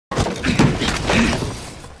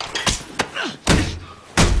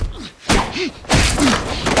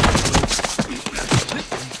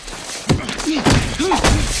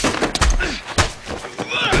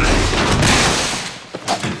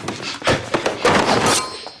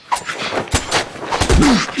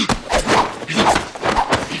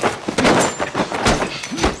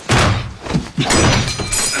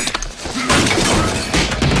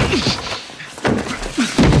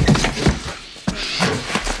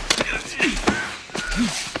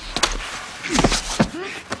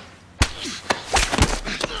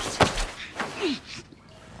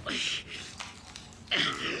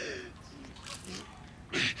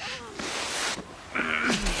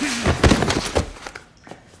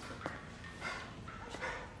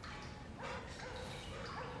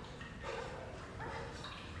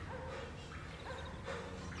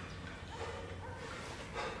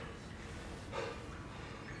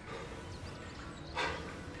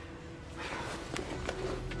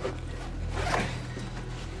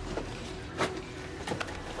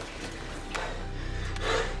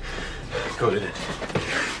Coded it.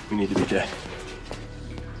 We need to be dead.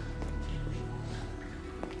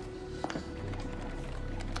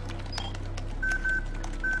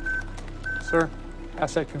 Sir,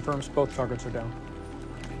 asset confirms both targets are down.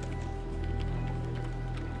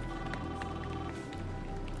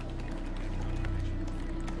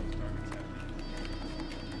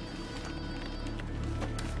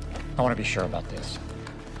 I want to be sure about this.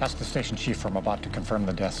 Ask the station chief from about to confirm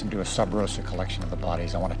the deaths and do a sub-rosa collection of the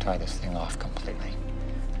bodies. I want to tie this thing off completely.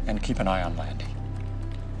 And keep an eye on Landy.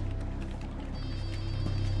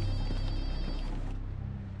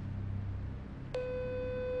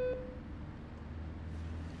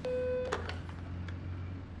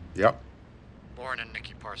 Yep. Bourne and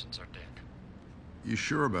Nikki Parsons are dead. You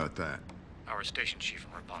sure about that? Our station chief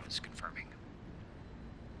from Rabat is confirming.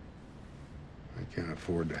 I can't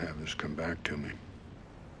afford to have this come back to me.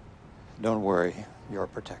 Don't worry, you're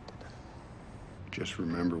protected. Just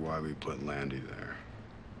remember why we put Landy there.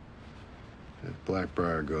 If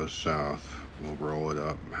Blackbriar goes south, we'll roll it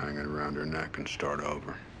up, hang it around her neck, and start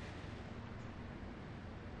over.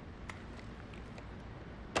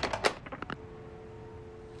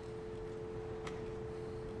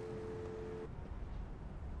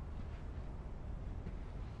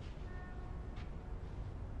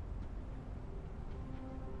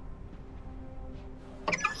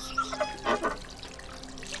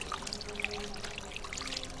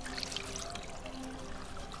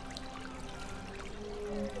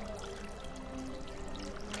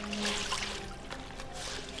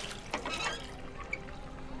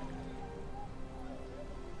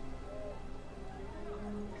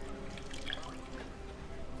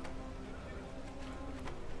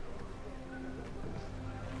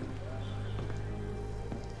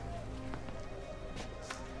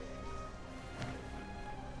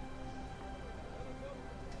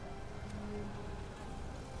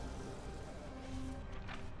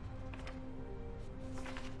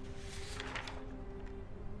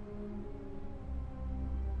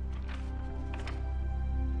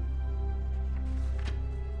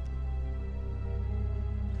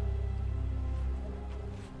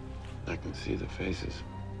 I can see the faces.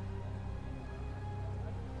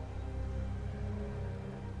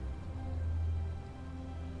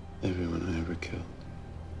 Everyone I ever killed.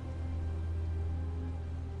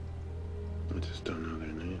 I just don't know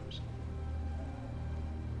their names.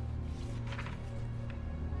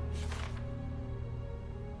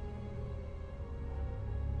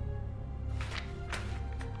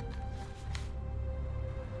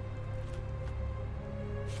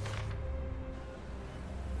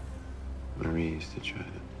 Marie used to try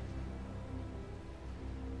to